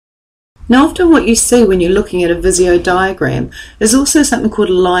Now often what you see when you're looking at a Visio diagram is also something called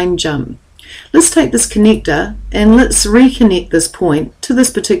a line jump. Let's take this connector and let's reconnect this point to this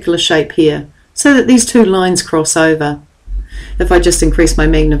particular shape here so that these two lines cross over. If I just increase my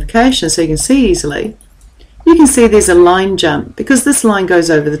magnification so you can see easily, you can see there's a line jump because this line goes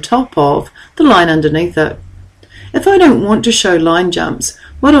over the top of the line underneath it. If I don't want to show line jumps,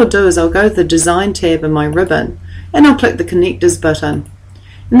 what I'll do is I'll go to the Design tab in my ribbon and I'll click the Connectors button.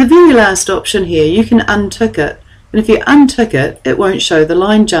 In the very last option here, you can untick it, and if you untick it, it won't show the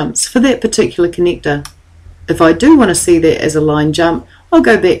line jumps for that particular connector. If I do want to see that as a line jump, I'll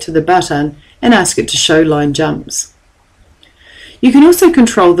go back to the button and ask it to show line jumps. You can also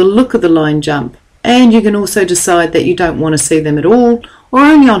control the look of the line jump, and you can also decide that you don't want to see them at all, or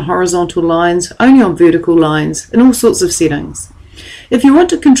only on horizontal lines, only on vertical lines, and all sorts of settings. If you want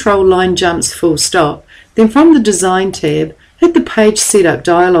to control line jumps full stop, then from the Design tab, hit the Page Setup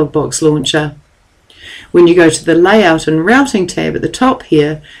dialog box launcher. When you go to the Layout and Routing tab at the top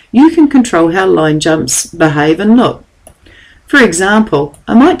here, you can control how line jumps behave and look. For example,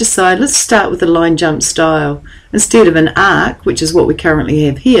 I might decide let's start with a line jump style. Instead of an arc, which is what we currently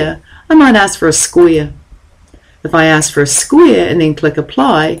have here, I might ask for a square. If I ask for a square and then click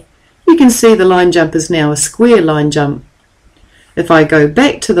Apply, you can see the line jump is now a square line jump. If I go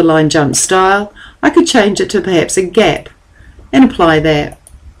back to the line jump style, I could change it to perhaps a gap and apply that.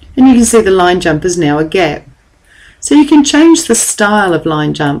 And you can see the line jump is now a gap. So you can change the style of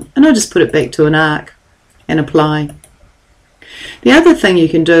line jump, and I'll just put it back to an arc and apply. The other thing you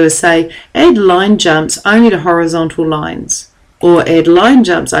can do is say add line jumps only to horizontal lines, or add line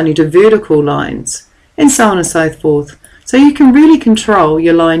jumps only to vertical lines, and so on and so forth. So you can really control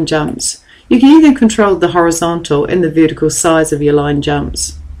your line jumps. You can even control the horizontal and the vertical size of your line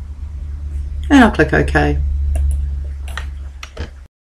jumps. And I'll click OK.